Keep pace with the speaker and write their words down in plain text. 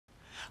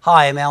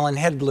Hi, I'm Alan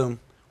Hedblum.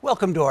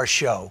 Welcome to our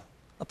show,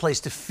 a place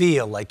to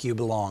feel like you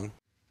belong.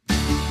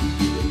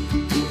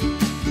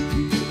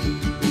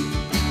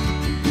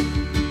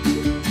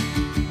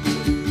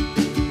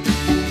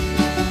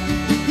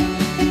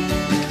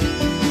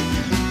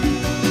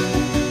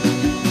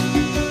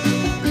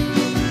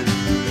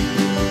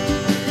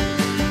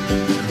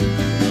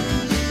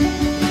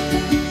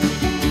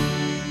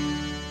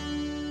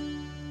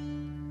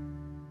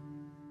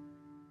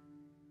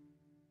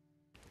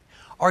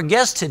 Our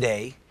guest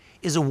today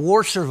is a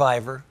war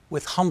survivor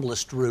with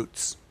humblest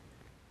roots.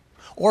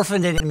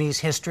 Orphaned in Vietnamese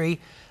history,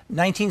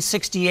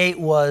 1968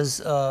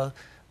 was a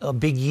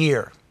big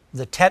year.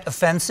 The Tet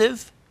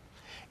Offensive,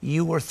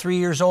 you were 3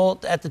 years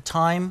old at the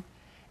time,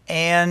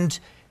 and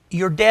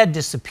your dad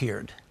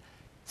disappeared.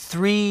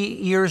 3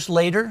 years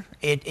later,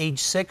 at age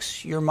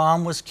 6, your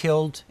mom was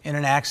killed in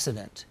an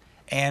accident,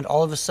 and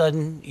all of a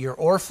sudden you're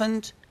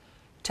orphaned.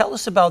 Tell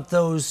us about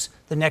the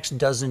next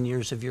dozen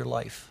years of your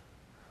life.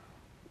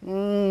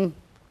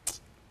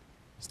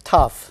 It's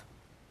tough,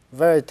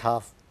 very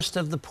tough. First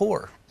of the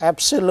poor.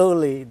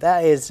 Absolutely,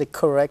 that is the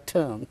correct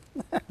term.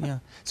 Yeah.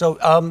 So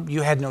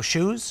you had no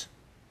shoes?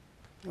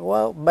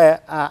 Well,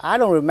 but I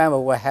don't remember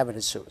what happened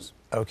to shoes.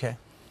 Okay.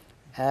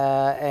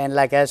 And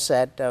like I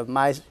said,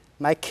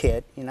 my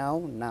kid,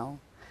 now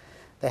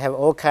they have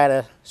all kind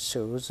of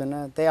shoes,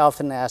 and they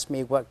often ask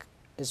me what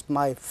is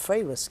my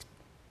favorite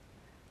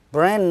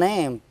brand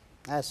name.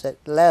 I said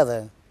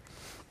leather.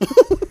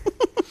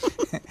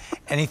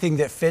 Anything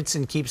that fits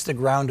and keeps the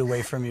ground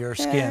away from your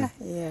skin.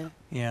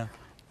 Yeah.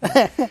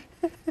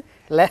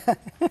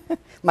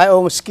 My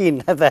own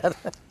skin, that.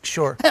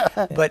 Sure.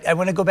 But I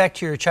want to go back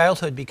to your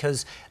childhood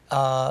because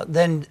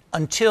then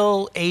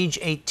until age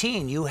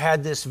 18, you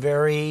had this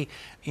very,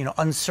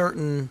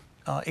 uncertain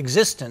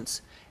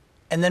existence.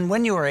 And then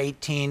when you were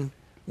 18,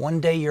 one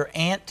day your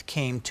aunt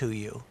came to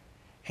you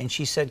and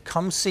she said,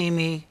 "Come see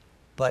me,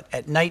 but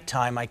at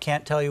nighttime, I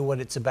can't tell you what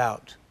it's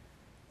about."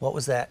 What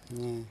was that?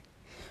 Yeah.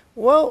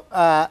 Well,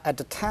 at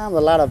the time,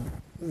 a lot of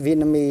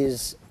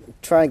Vietnamese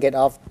trying to get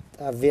off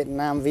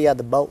Vietnam via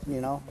the boat,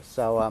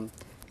 So,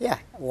 yeah,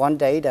 one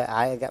day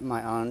I got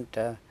my aunt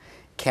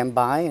came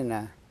by,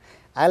 and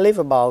I live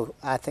about,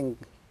 I think,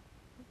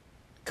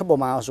 a couple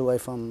miles away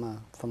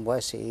from where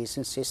she is,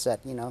 and she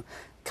said,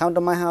 come to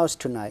my house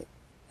tonight.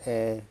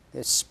 It's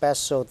a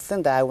special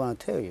thing that I want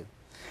to tell you.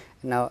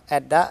 Now,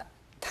 at that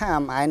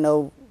time, I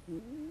know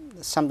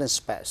something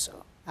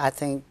special. I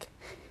think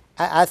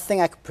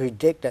I could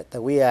predict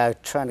that we are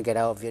trying to get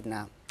out of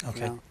Vietnam.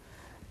 Okay.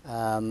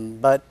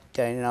 But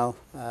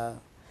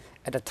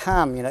at the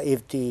time,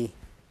 if the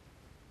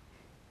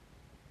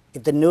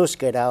news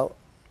get out,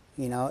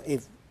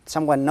 if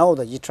someone know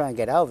that you're trying to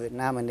get out of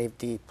Vietnam, and if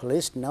the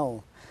police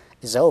know,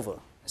 it's over.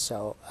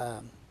 So,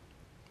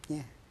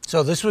 yeah.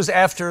 So this was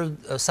after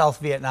South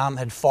Vietnam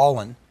had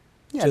fallen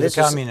to the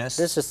communists.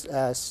 This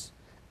is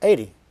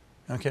 80.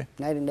 Okay.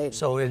 1980.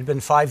 So it had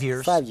been 5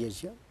 years. 5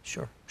 years, yeah.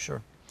 Sure.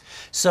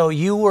 So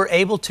you were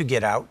able to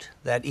get out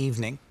that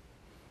evening.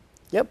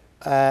 Yep.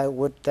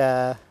 With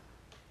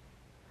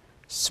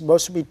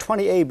supposed to be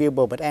 28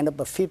 people, but end up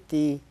at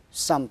 50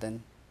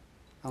 something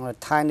on a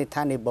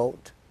tiny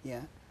boat.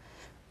 Yeah.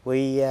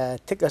 We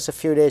took us a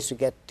few days to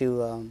get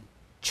to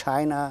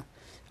China,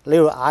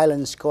 little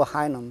islands called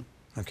Hainan.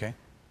 Okay.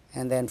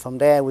 And then from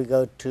there we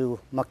go to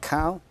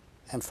Macau,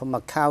 and from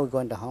Macau we go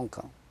into Hong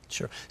Kong.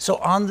 Sure. So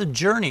on the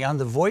journey, on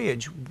the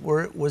voyage,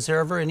 was there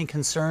ever any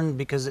concern,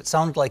 because it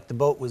sounded like the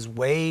boat was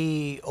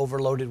way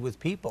overloaded with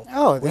people?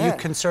 Oh, were you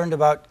concerned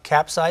about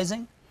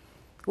capsizing?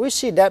 We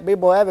see dead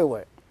people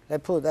everywhere.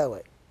 Let's put it that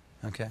way.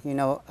 Okay.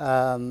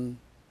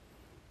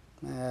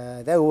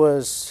 There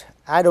was,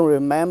 I don't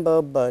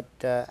remember, but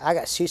I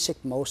got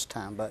seasick most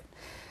time. But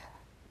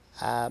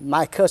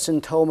my cousin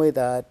told me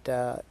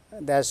that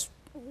there's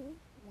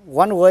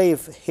one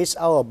wave hits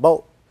our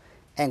boat,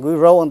 and we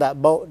row on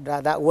that boat,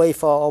 that way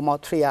for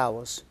almost 3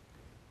 hours.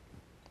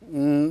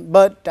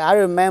 But I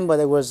remember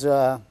there was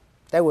a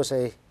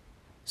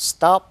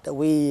stop that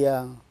we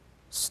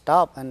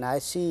stopped, and I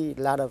see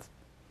a lot of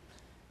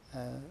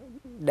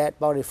dead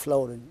body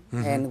floating.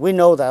 Mm-hmm. And we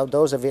know that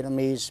those are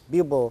Vietnamese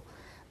people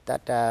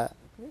that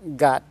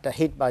got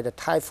hit by the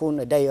typhoon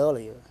a day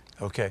earlier.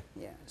 Okay.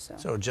 Yeah.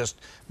 So just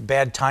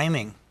bad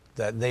timing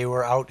that they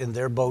were out in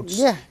their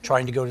boats,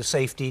 trying to go to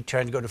safety,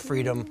 trying to go to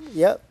freedom.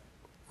 Yep.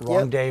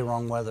 Wrong day,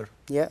 wrong weather.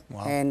 Yeah.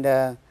 Wow. And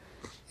a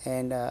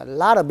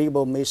lot of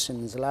people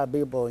missing. A lot of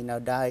people,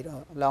 died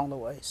along the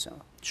way.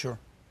 So. Sure.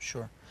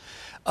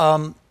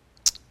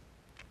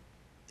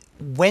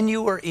 When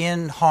you were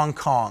in Hong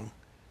Kong,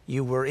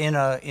 you were in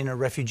a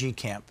refugee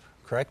camp,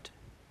 correct?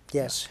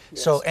 Yes.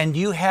 So, and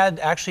you had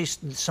actually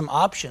some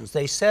options.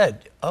 They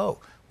said, "Oh,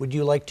 would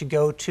you like to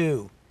go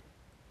to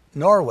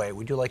Norway?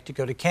 Would you like to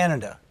go to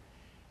Canada?"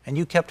 And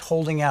you kept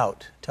holding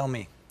out. Tell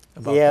me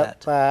about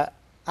that. Yeah,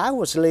 I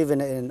was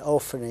living in an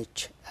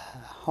orphanage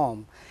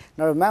home.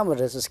 Now remember,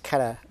 this is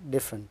kind of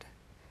different.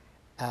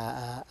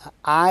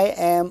 I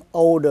am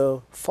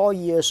 4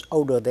 years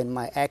older than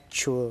my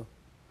actual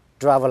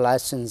driver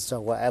license or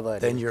whatever.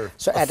 Then your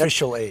so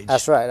official age.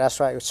 That's right, that's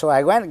right. So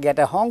I went to get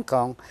to Hong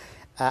Kong.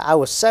 I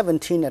was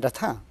 17 at the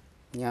time.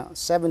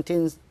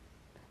 17.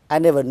 I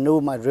never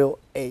knew my real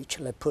age,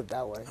 let's put it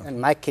that way. Okay.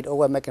 And my kid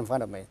always making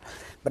fun of me.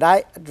 But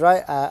I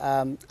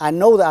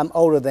know that I'm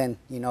older than,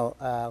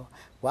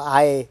 what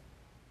I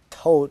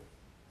told,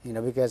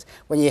 because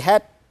when you're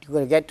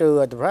going to get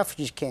to the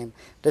refugee camp,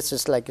 this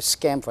is like a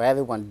scam for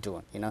everyone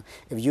doing,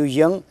 If you're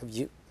young,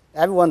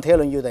 everyone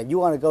telling you that you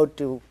want to go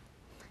to,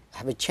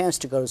 have a chance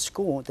to go to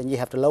school, then you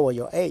have to lower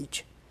your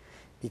age.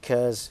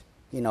 Because,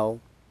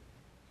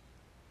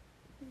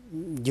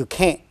 you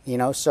can't,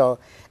 so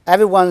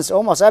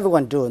almost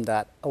everyone doing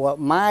that. Well,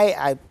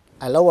 I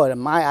lowered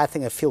I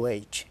think a few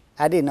age.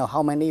 I didn't know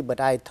how many, but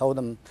I told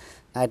them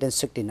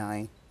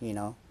 1969,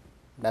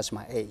 that's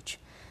my age.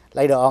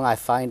 Later on, I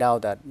find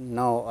out that,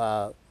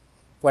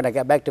 when I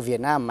got back to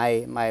Vietnam,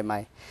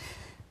 my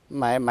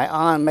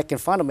aunt making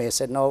fun of me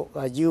said, no,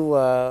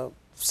 you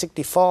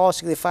 64,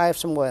 65,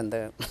 somewhere in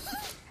there.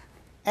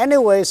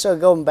 Anyway, so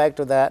going back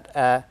to that,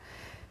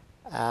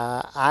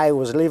 I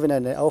was living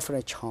in an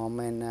orphanage home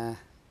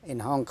in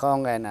Hong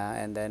Kong,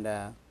 and then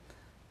a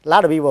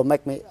lot of people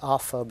make me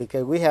offer,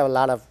 because we have a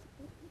lot of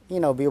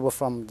people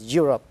from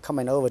Europe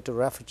coming over to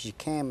refugee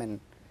camp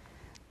and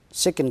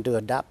seeking to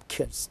adopt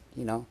kids,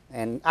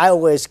 and I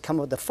always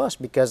come up the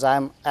first because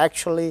I'm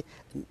actually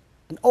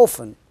an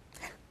orphan.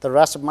 The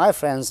rest of my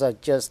friends are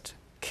just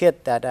kids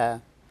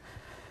that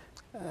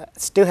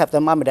still have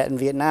their mom and dad in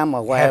Vietnam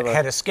or wherever.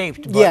 Had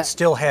escaped, but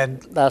still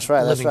had living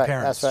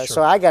parents. That's right. Sure.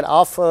 So I got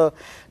offered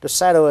to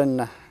settle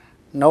in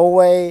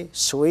Norway,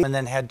 Sweden. And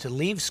then had to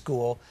leave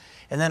school,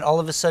 and then all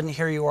of a sudden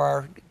here you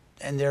are,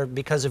 and they're,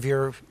 because of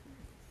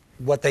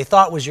what they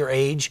thought was your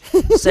age,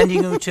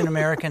 sending you to an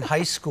American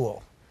high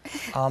school.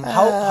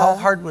 How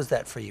hard was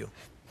that for you?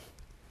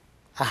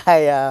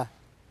 I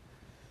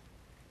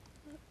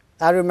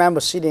remember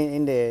sitting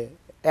in the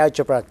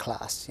algebra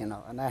class, and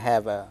I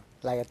have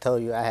like I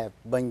told you, I have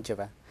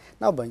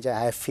I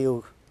have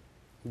few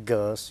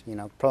girls,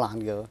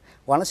 blonde girls,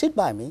 want to sit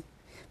by me,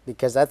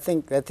 because they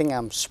think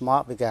I'm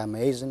smart, because I'm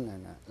Asian,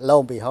 and lo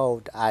and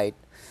behold, I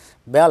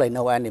barely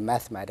know any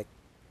mathematics.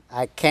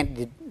 I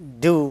can't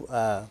do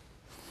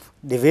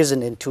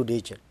division in 2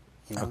 digits,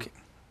 Okay.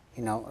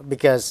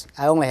 Because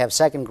I only have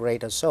 2nd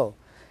grade or so,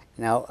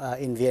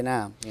 in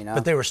Vietnam,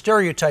 But they were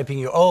stereotyping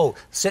you. Oh,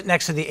 sit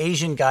next to the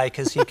Asian guy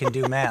because he can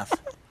do math.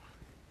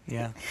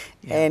 Yeah.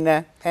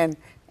 And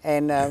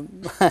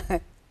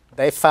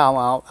they found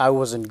out I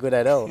wasn't good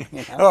at all.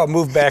 Oh,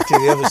 move back to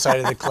the other side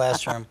of the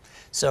classroom.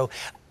 So,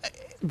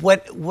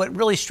 what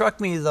really struck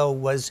me though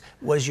was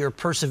your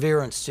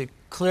perseverance.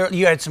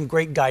 You had some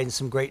great guidance,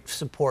 some great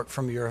support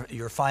from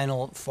your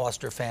final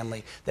foster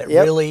family that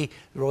really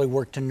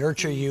worked to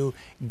nurture you,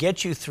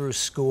 get you through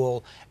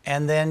school,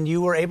 and then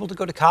you were able to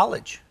go to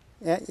college.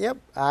 Yeah, yep.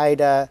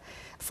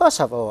 First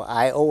of all,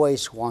 I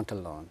always want to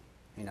learn.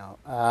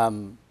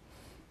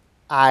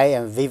 I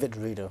am a vivid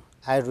reader.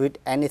 I read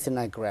anything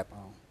I grab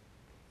on,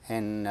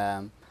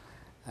 and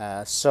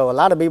so a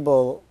lot of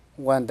people,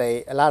 a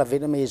lot of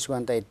Vietnamese,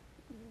 when they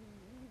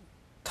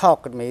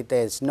talk with me,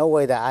 there's no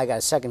way that I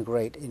got 2nd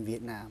grade in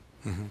Vietnam,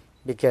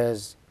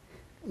 because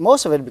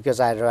most of it because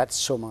I read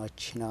so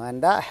much,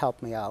 and that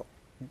helped me out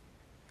a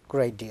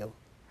great deal.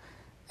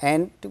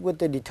 And with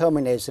the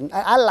determination,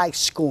 I like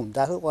school.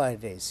 That's what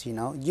it is. You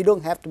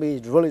don't have to be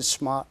really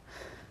smart,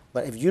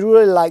 but if you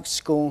really like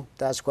school,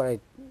 that's what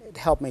it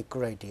helped me a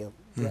great deal.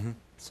 Yeah.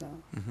 So.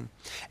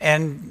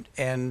 And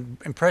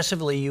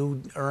impressively,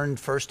 you earned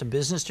first a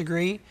business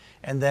degree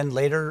and then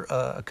later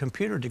a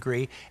computer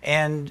degree.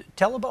 And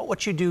tell about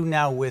what you do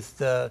now with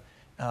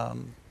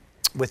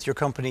your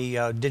company,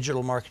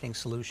 Digital Marketing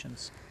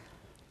Solutions.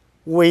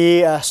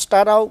 We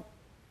start out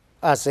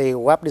as a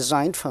web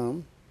design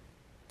firm,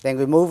 then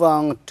we move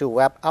on to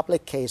web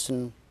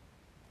application,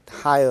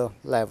 higher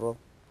level,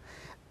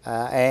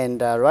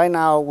 and right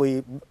now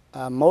we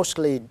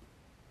mostly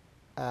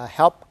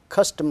help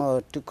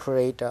customers to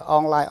create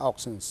online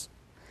auctions.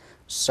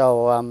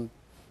 So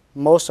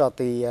most of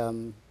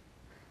the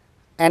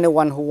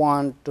anyone who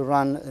wants to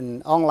run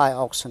an online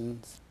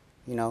auction,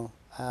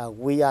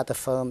 we are the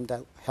firm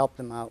that help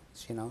them out.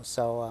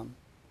 So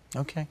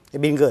okay,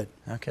 it's been good.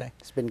 Okay,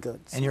 it's been good.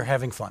 And you're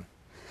having fun.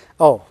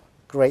 Oh,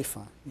 great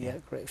fun. Yeah,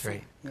 great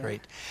fun.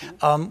 Great.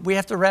 We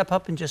have to wrap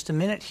up in just a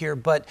minute here,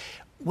 but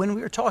when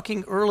we were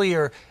talking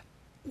earlier,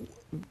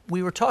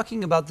 we were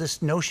talking about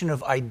this notion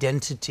of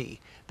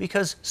identity,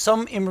 because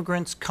some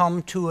immigrants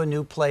come to a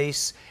new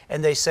place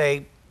and they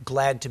say,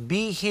 glad to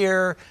be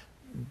here,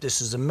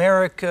 this is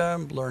America,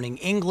 I'm learning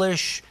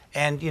English,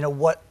 and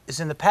what is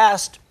in the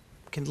past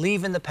can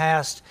leave in the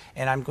past,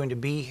 and I'm going to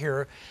be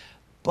here.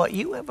 But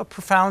you have a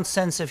profound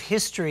sense of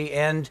history,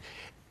 and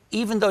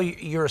even though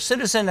you're a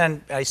citizen,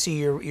 and I see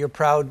your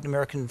proud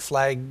American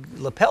flag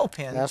lapel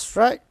pin. That's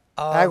right.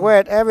 I wear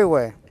it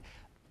everywhere.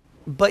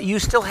 But you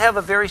still have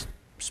a very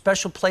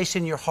special place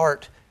in your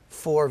heart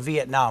for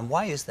Vietnam.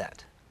 Why is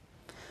that?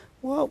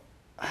 Well,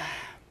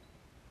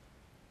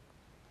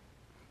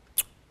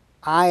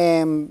 I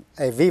am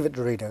a vivid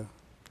reader,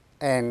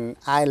 and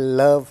I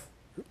love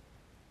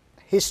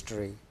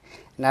history,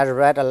 and I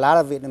read a lot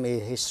of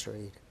Vietnamese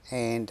history,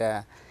 and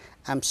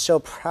I'm so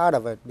proud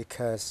of it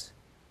because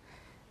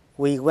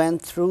we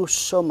went through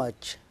so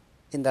much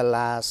in the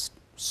last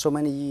so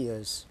many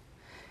years.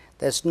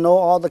 There's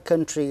no other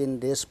country in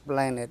this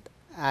planet,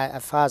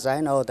 as far as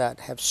I know,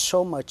 that have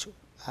so much.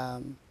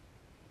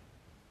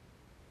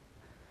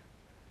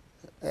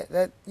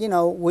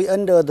 We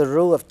under the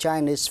rule of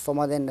Chinese for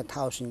more than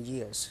 1,000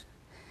 years,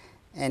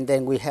 and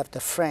then we have the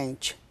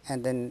French,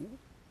 and then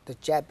the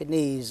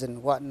Japanese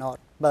and whatnot.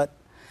 But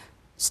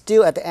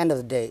still, at the end of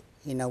the day,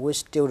 we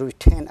still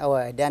retain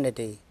our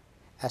identity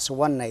as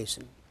one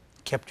nation.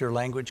 Kept your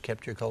language,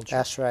 kept your culture.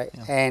 That's right,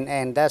 Yeah.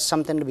 and that's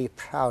something to be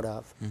proud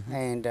of.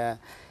 And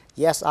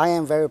yes, I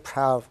am very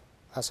proud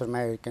as an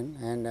American,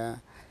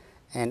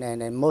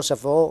 and most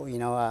of all,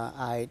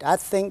 I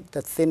think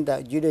the thing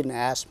that you didn't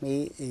ask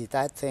me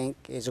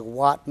is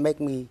what make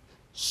me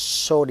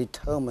so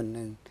determined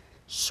and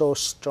so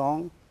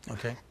strong.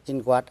 Okay.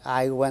 In what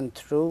I went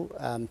through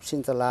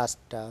since the last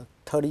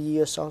 30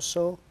 years or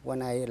so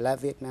when I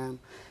left Vietnam,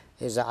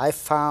 is that I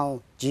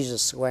found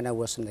Jesus when I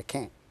was in the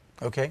camp.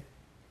 Okay.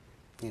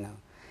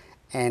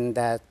 And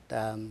that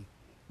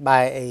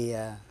by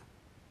a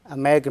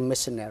American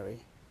missionary.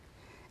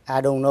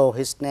 I don't know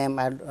his name.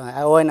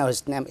 I only know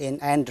his name in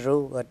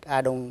Andrew, but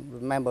I don't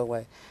remember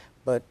where.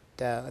 But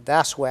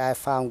that's where I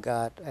found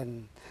God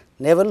and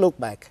never looked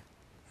back.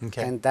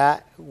 Okay. And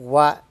that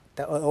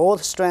all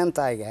the strength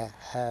I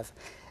have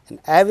and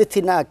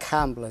everything I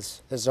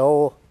accomplished is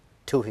all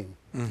to Him.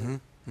 Mm-hmm.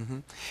 Mm-hmm.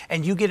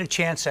 And you get a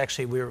chance,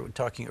 actually, we were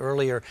talking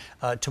earlier,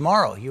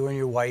 tomorrow you and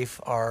your wife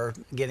are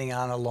getting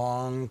on a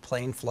long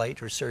plane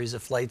flight or series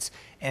of flights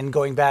and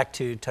going back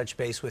to touch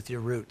base with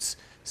your roots.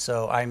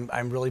 So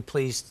I'm really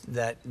pleased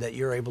that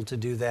you're able to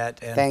do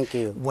that. And thank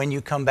you. When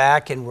you come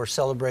back and we're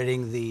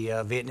celebrating the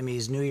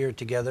Vietnamese New Year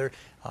together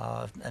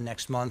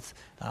next month,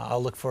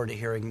 I'll look forward to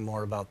hearing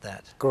more about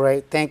that.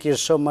 Great. Thank you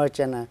so much.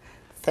 And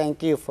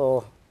thank you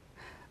for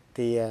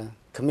the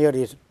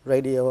community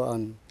radio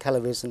on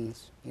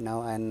televisions,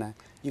 and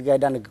you guys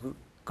done a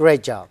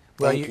great job.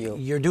 Well, Thank you.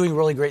 You're doing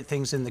really great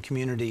things in the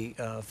community,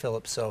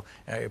 Phillip, so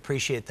I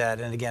appreciate that.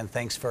 And again,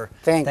 thanks for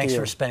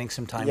spending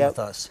some time with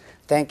us.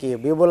 Thank you.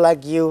 People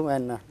like you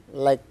and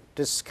like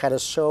this kind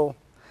of show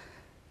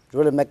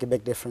really make a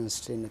big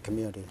difference in the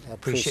community. I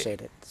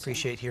appreciate it.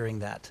 Appreciate hearing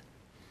that.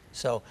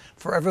 So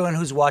for everyone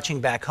who's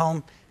watching back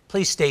home,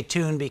 please stay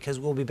tuned because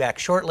we'll be back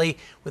shortly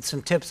with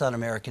some tips on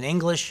American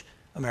English,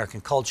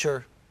 American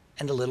culture,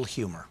 and a little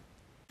humor.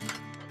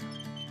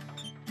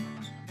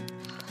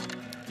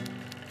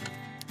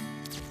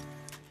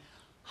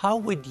 How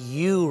would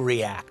you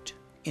react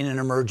in an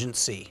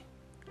emergency?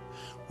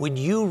 Would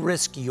you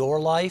risk your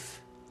life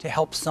to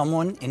help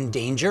someone in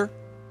danger?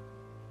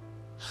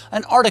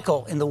 An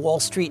article in the Wall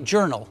Street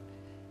Journal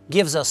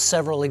gives us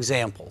several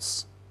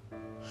examples.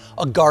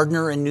 A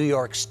gardener in New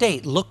York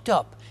State looked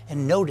up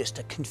and noticed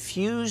a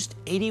confused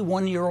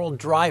 81-year-old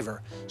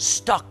driver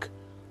stuck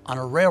on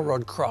a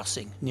railroad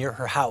crossing near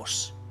her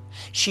house.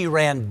 She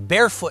ran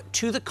barefoot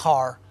to the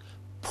car,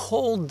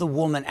 pulled the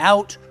woman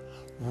out,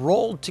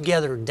 rolled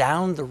together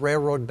down the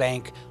railroad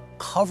bank,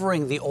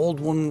 covering the old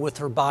woman with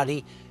her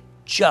body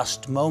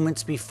just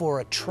moments before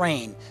a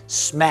train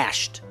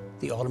smashed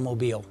the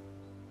automobile.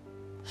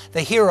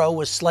 The hero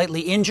was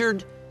slightly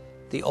injured.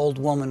 The old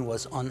woman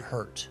was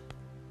unhurt.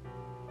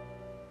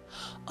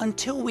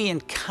 Until we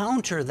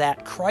encounter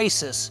that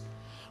crisis,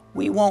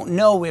 we won't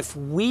know if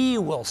we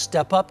will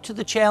step up to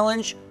the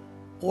challenge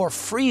or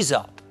freeze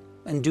up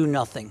and do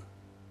nothing.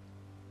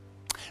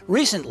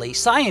 Recently,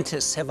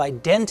 scientists have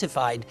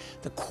identified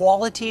the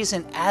qualities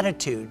and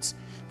attitudes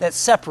that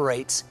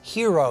separates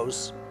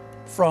heroes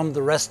from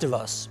the rest of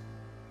us.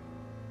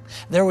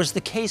 There was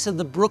the case of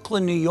the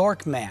Brooklyn, New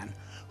York man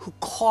who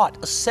caught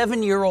a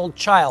 7-year-old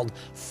child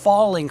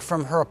falling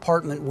from her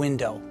apartment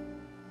window.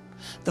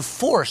 The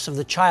force of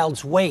the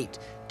child's weight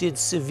did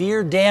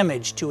severe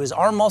damage to his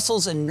arm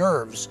muscles and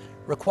nerves,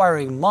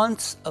 requiring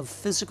months of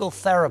physical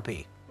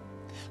therapy.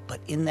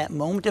 But in that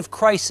moment of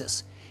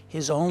crisis,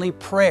 his only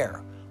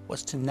prayer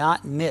was to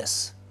not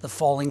miss the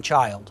falling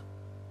child,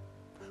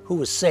 who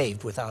was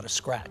saved without a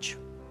scratch.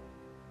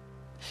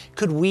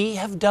 Could we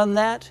have done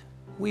that,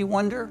 we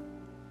wonder?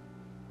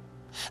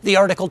 The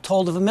article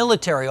told of a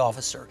military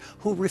officer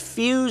who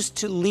refused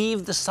to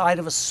leave the side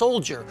of a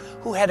soldier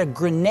who had a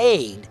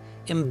grenade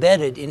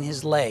embedded in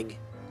his leg.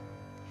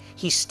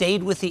 He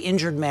stayed with the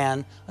injured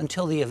man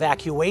until the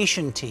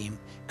evacuation team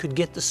could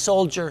get the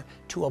soldier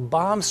to a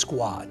bomb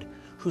squad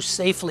who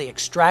safely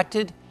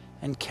extracted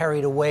and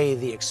carried away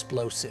the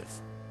explosive.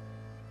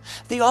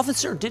 The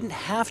officer didn't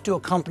have to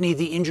accompany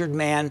the injured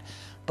man,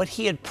 but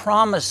he had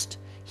promised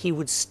he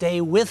would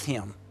stay with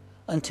him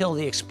until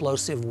the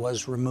explosive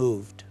was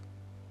removed.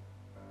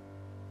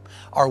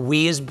 Are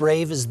we as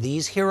brave as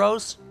these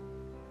heroes?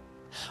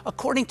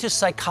 According to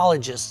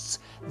psychologists,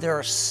 there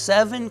are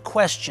 7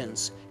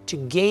 questions to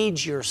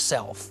gauge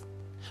yourself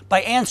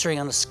by answering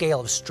on a scale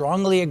of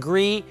strongly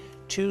agree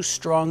to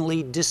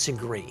strongly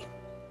disagree.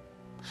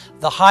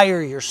 The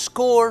higher your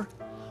score,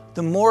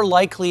 the more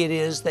likely it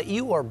is that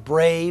you are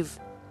brave,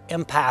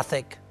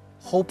 empathic,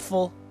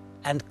 hopeful,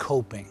 and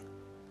coping.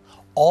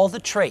 All the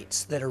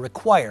traits that are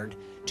required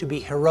to be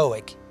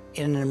heroic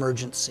in an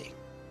emergency.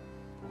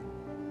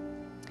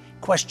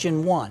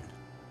 Question 1.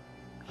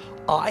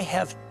 I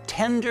have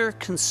tender,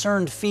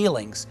 concerned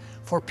feelings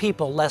for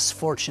people less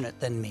fortunate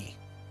than me.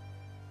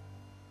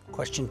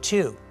 Question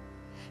 2.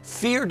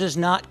 Fear does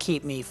not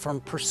keep me from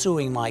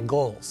pursuing my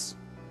goals.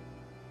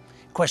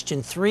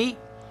 Question 3.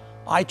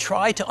 I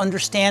try to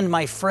understand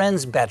my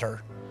friends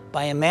better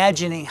by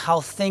imagining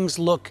how things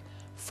look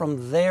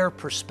from their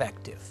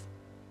perspective.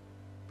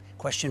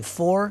 Question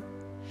 4.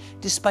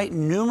 Despite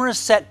numerous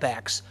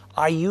setbacks,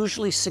 I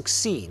usually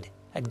succeed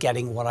at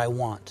getting what I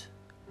want.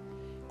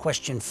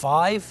 Question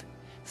 5.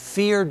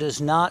 Fear does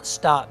not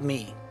stop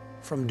me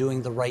from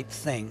doing the right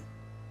thing.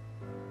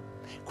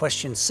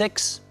 Question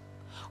 6.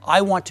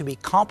 I want to be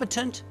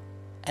competent,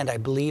 and I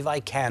believe I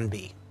can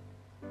be.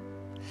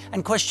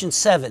 And question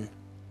 7.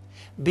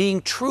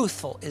 Being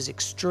truthful is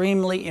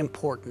extremely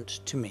important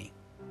to me.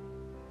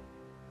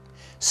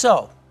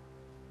 So,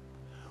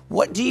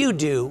 what do you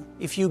do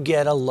if you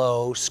get a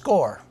low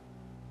score?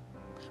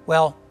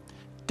 Well,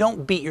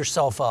 don't beat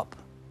yourself up.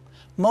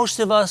 Most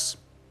of us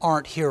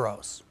aren't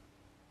heroes.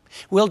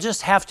 We'll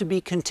just have to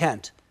be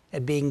content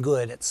at being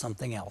good at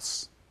something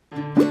else.